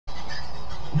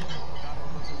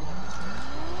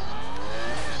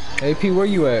AP, where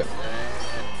you at?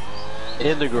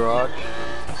 In the garage.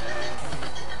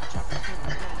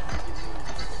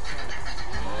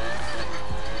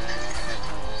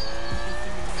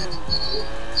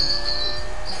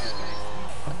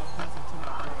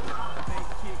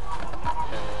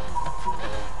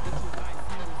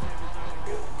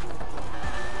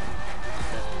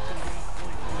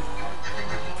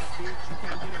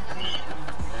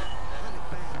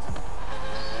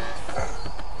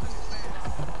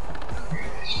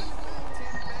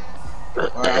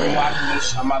 I'm watching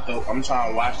this. I'm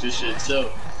trying to watch this shit too.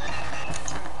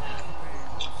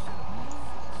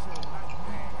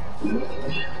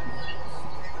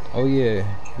 Oh yeah,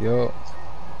 yo.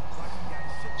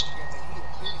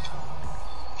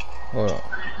 Hold on.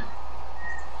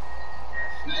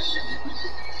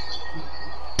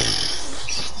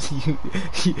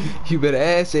 you better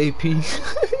ask AP.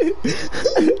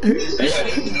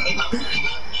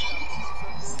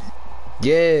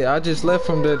 Yeah, I just left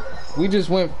from the. We just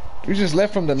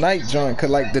left from the night joint, cause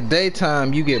like the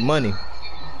daytime you get money.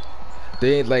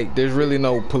 They ain't like there's really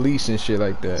no police and shit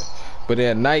like that. But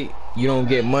at night you don't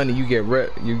get money. You get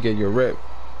rep. You get your rep.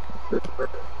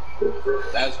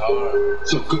 That's hard.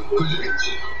 So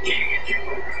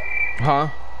Huh?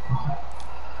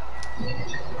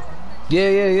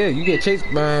 Yeah. You get chased,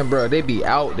 man, bro. They be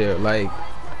out there, like,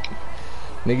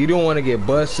 nigga. You don't want to get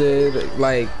busted,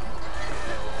 like,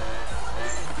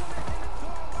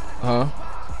 huh?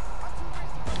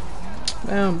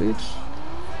 Damn, bitch.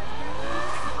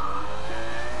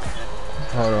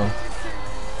 Hold on.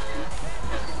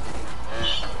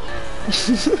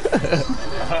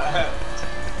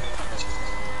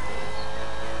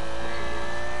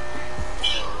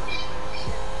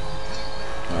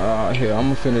 Here,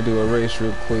 I'm finna do a race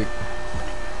real quick.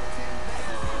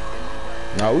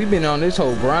 Now, we been on this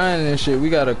whole grind and shit. We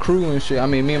got a crew and shit. I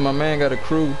mean, me and my man got a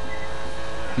crew.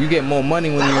 You get more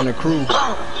money when you're in a crew.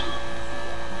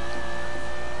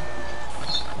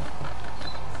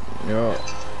 Yo.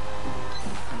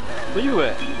 Where you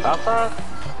at? Outside?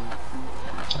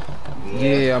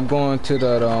 Yeah, I'm going to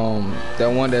that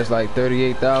one that's like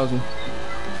 38,000.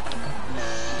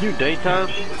 You daytime?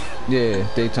 Yeah,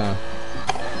 daytime.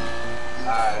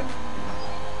 Alright.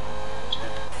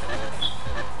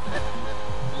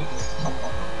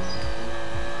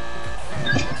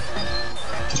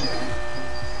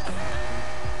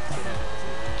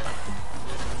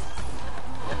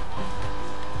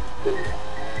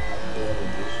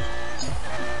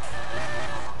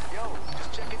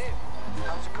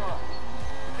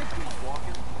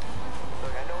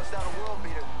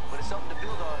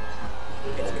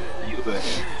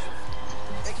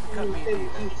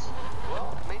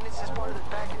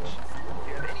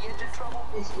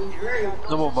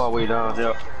 I'm on my way down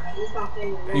there.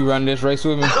 You running this race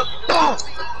with me?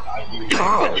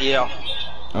 Yeah.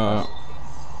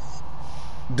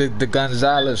 The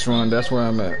Gonzalez run, that's where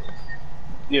I'm at.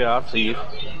 Yeah, I see you.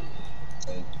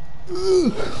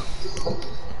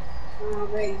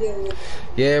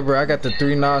 Yeah, bro, I got the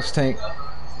 3 NOS tank.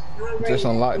 Just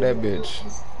unlock that bitch.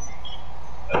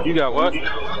 You got what?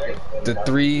 The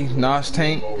 3 NOS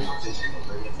tank.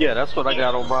 Yeah, that's what I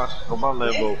got on my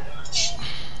Lambo.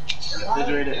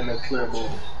 Refrigerator and a clear bowl.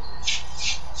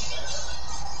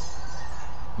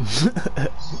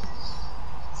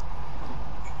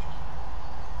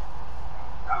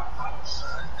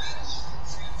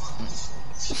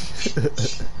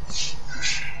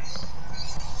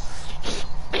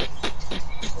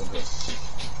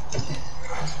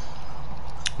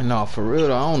 No, for real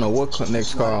though, I don't know what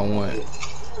next car I want.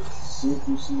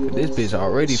 But this bitch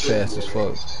already fast as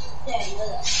fuck.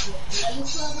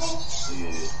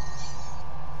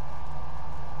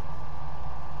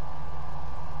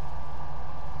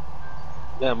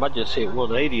 Damn, I just hit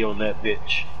 180 on that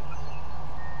bitch.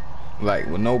 Like,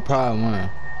 with no problem, huh?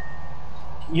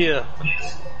 Yeah.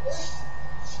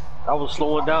 I was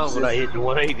slowing down when I hit the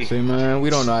 180. See, man, we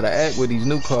don't know how to act with these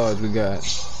new cars we got.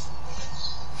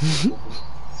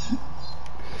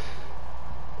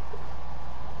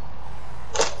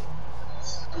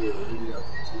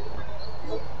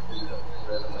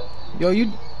 Yo,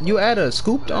 you add a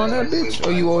scoop on that bitch,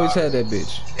 or you always had that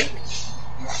bitch?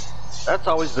 That's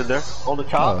always been there on the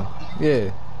top.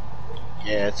 Yeah.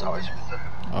 Yeah, it's always been there.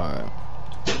 All right.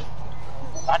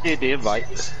 I did the invite.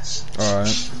 All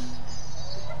right.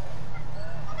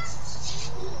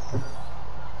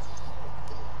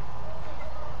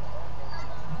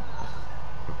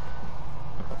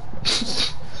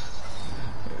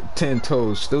 Ten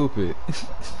toes, stupid.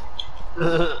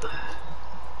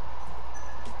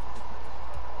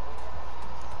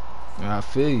 I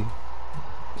feel you.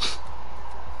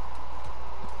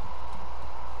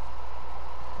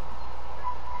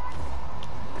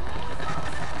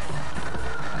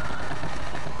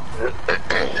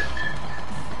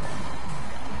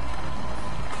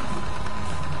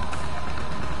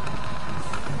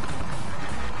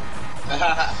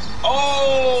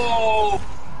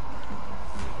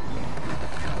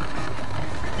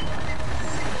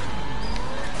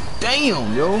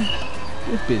 Damn, yo.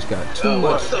 This bitch got too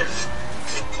much. What the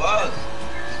fuck?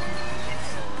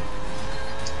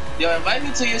 Yo, invite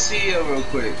me to your CEO real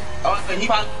quick. Oh, he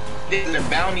probably did the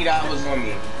bounty that was on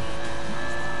me.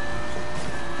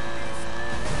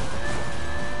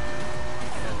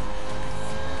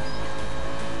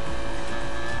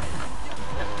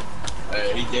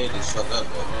 Hey, he did this fuck up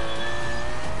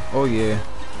though. Oh yeah.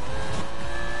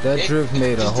 That drift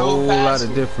made a whole lot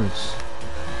of difference.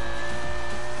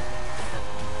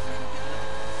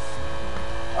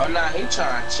 Oh nah, he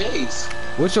trying to chase.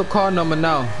 What's your car number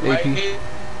now, Right AP? here.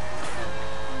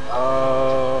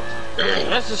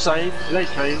 That's the same. They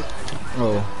changed.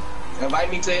 Oh. Invite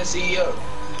me to your CEO.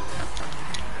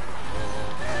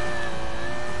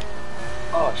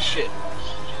 Oh shit.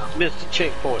 Missed the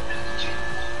checkpoint.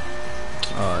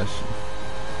 Oh shit.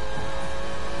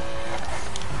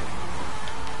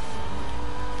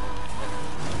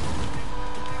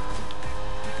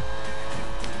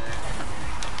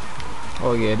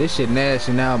 Oh yeah, this shit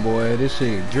nasty now, boy. This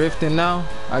shit drifting now.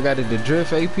 I got it to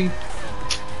drift, AP.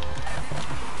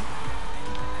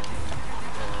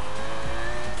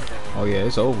 Oh yeah,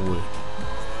 it's over with.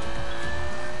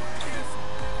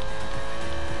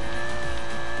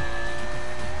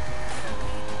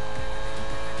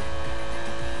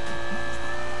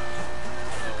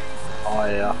 Oh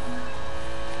yeah.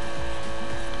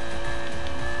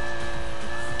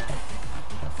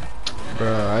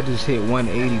 Bruh, I just hit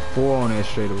 184 on that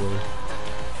straightaway.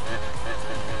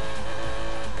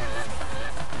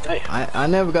 Hey. I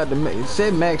never got the. It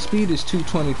said max speed is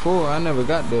 224. I never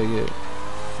got there yet.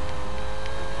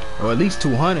 Or at least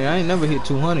 200. I ain't never hit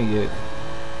 200 yet.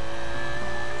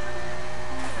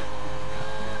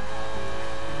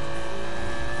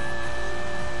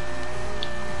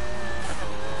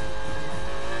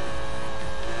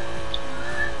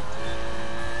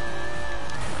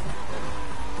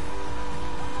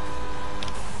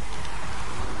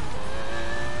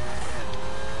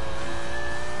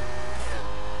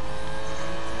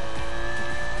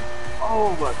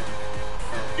 Oh my.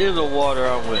 In the water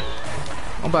I went.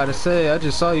 I'm about to say, I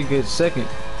just saw you get second.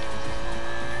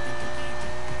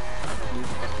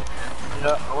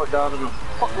 Yeah, I went down in the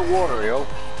fucking water, yo.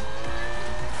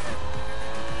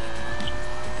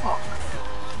 Fuck.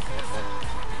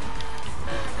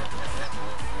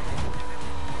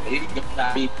 He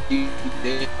got me. He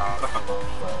did.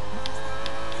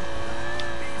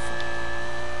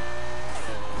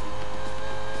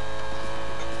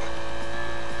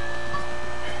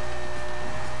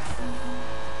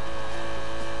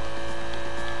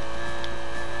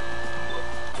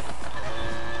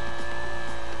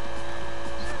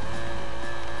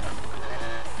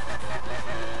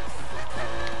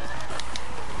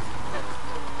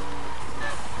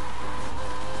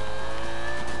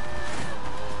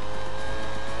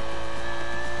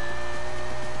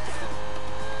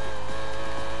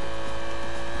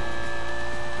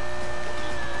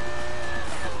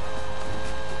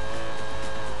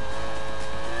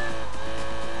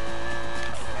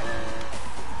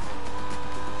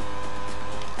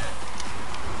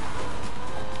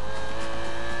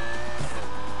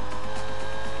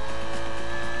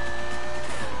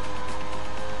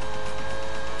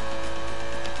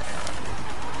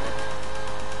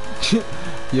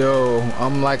 Yo,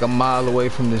 I'm like a mile away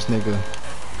from this nigga.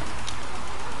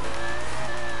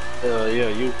 Yeah,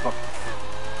 you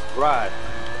right.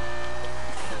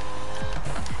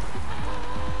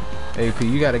 AP,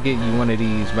 you gotta get you one of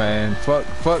these, man.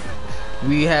 Fuck.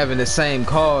 We having the same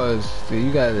cars. So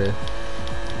you gotta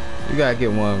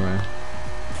get one, man.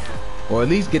 Or at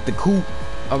least get the coupe.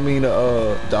 I mean,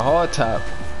 the hard top.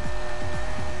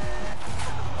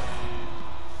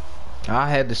 I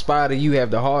had the Spider. You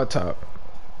have the hard top.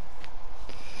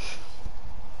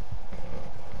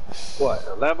 What,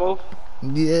 a Lambo?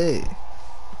 Yeah.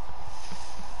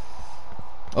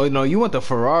 Oh no, you want the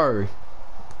Ferrari.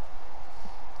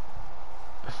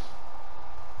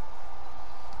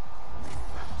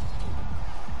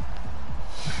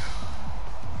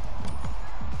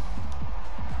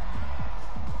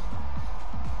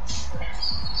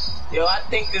 Yo, I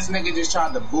think this nigga just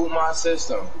tried to boot my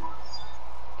system.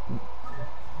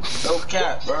 No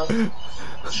cap, bro.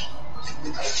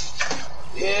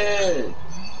 Yeah.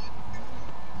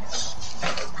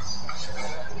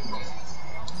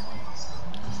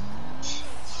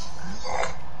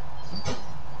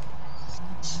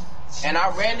 And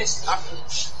I ran this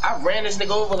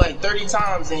nigga over like 30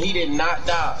 times and he did not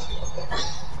die.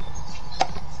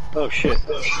 Oh shit.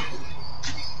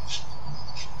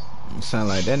 You sound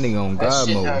like that nigga on That God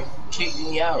shit mode. done kicked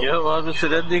me out. Yeah, well, I just said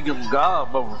that nigga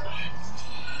God mode.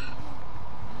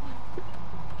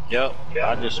 Yep.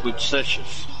 I just switched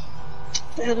sessions.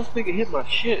 Man, this nigga hit my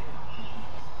shit.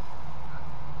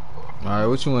 Alright,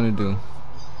 what you wanna do?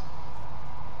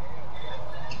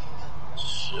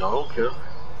 I don't care.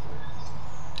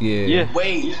 Yeah. Yeah.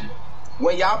 Wait,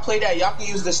 when y'all play that, y'all can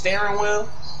use the steering wheel?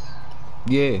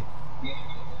 Yeah.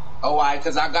 Oh, alright,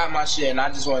 cause I got my shit and I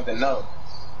just wanted to know.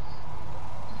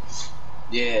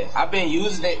 Yeah, I've been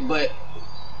using it, but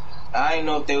I didn't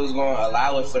know if they was gonna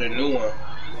allow it for the new one.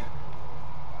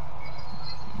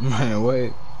 Man,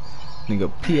 wait.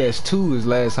 Nigga, PS2 is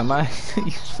last time I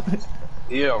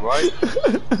Yeah, right?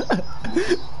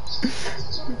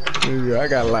 Nigga, I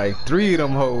got like 3 of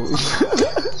them hoes.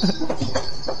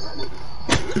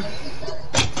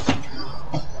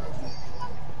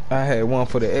 I had one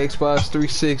for the Xbox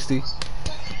 360.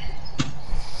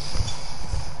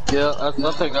 Yeah, I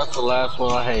think that's the last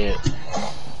one I had.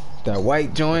 That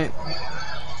white joint.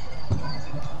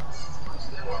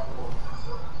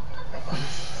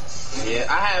 Yeah,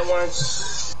 I had one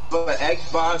for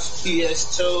Xbox,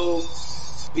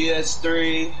 PS2,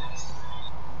 PS3,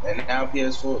 and now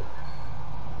PS4.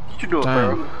 What you doing,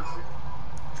 Damn. bro?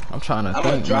 I'm trying to I'm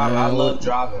think, a driver. man. I love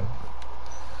driving.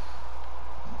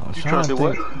 I'm You trying to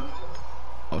what? think.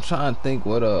 I'm trying to think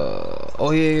what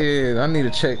oh yeah, I need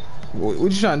to check.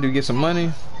 What you trying to do? Get some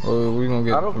money, or we gonna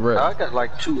get I wrecked? got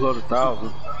like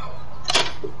 200,000.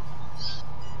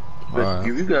 But Alright.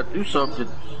 if you gotta do something,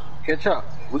 catch up.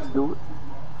 We can do it.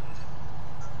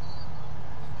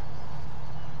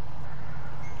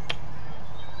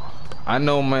 I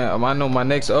know my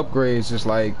next upgrade is just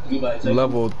like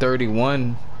level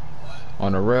 31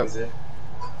 on the rep.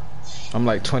 I'm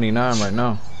like 29 right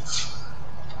now.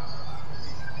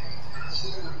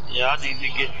 Yeah, I need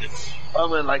to get this.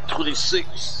 I'm at like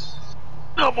 26.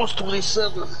 Almost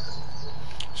 27.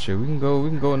 Shit, we can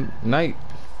go night.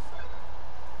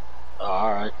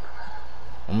 Alright.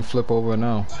 I'm gonna flip over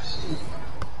now.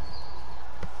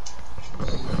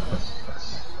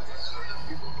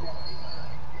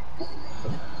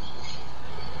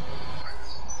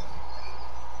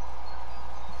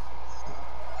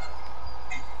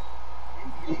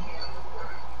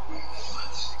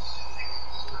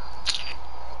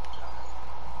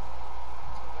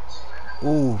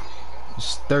 Ooh,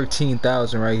 it's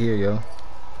 13,000 right here, yo.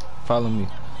 Follow me.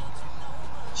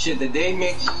 Shit, the day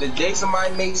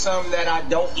somebody makes something that I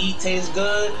don't eat taste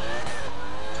good.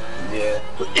 Yeah.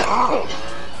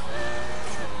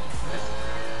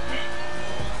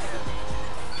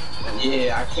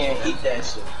 Yeah, I can't eat that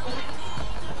shit.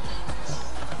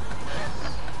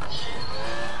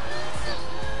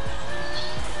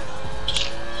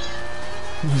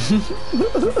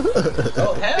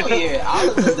 Oh hell yeah!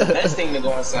 Olives is the best thing to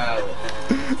go on salad.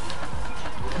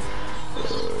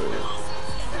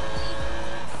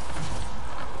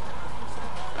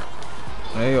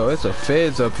 Hey yo, it's a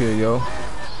feds up here, yo.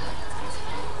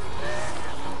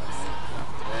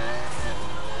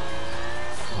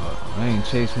 They ain't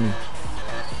chase me.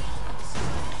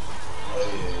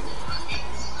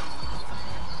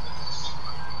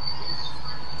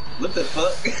 What the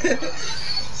fuck?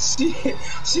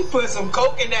 she put some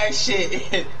coke in that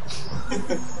shit.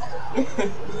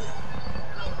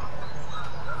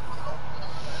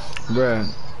 Bruh,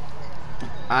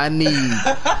 I need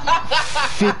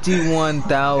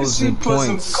 51,000 She put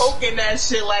points. some coke in that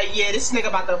shit. Like, yeah, this nigga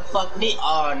about to fuck me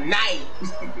all night.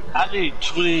 I need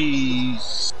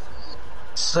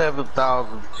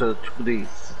 27,000 to 20.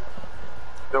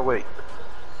 No, wait.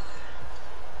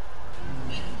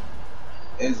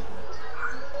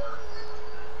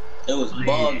 It was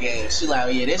ball game. She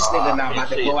like, yeah, this nigga not about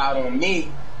to go out on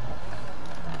me.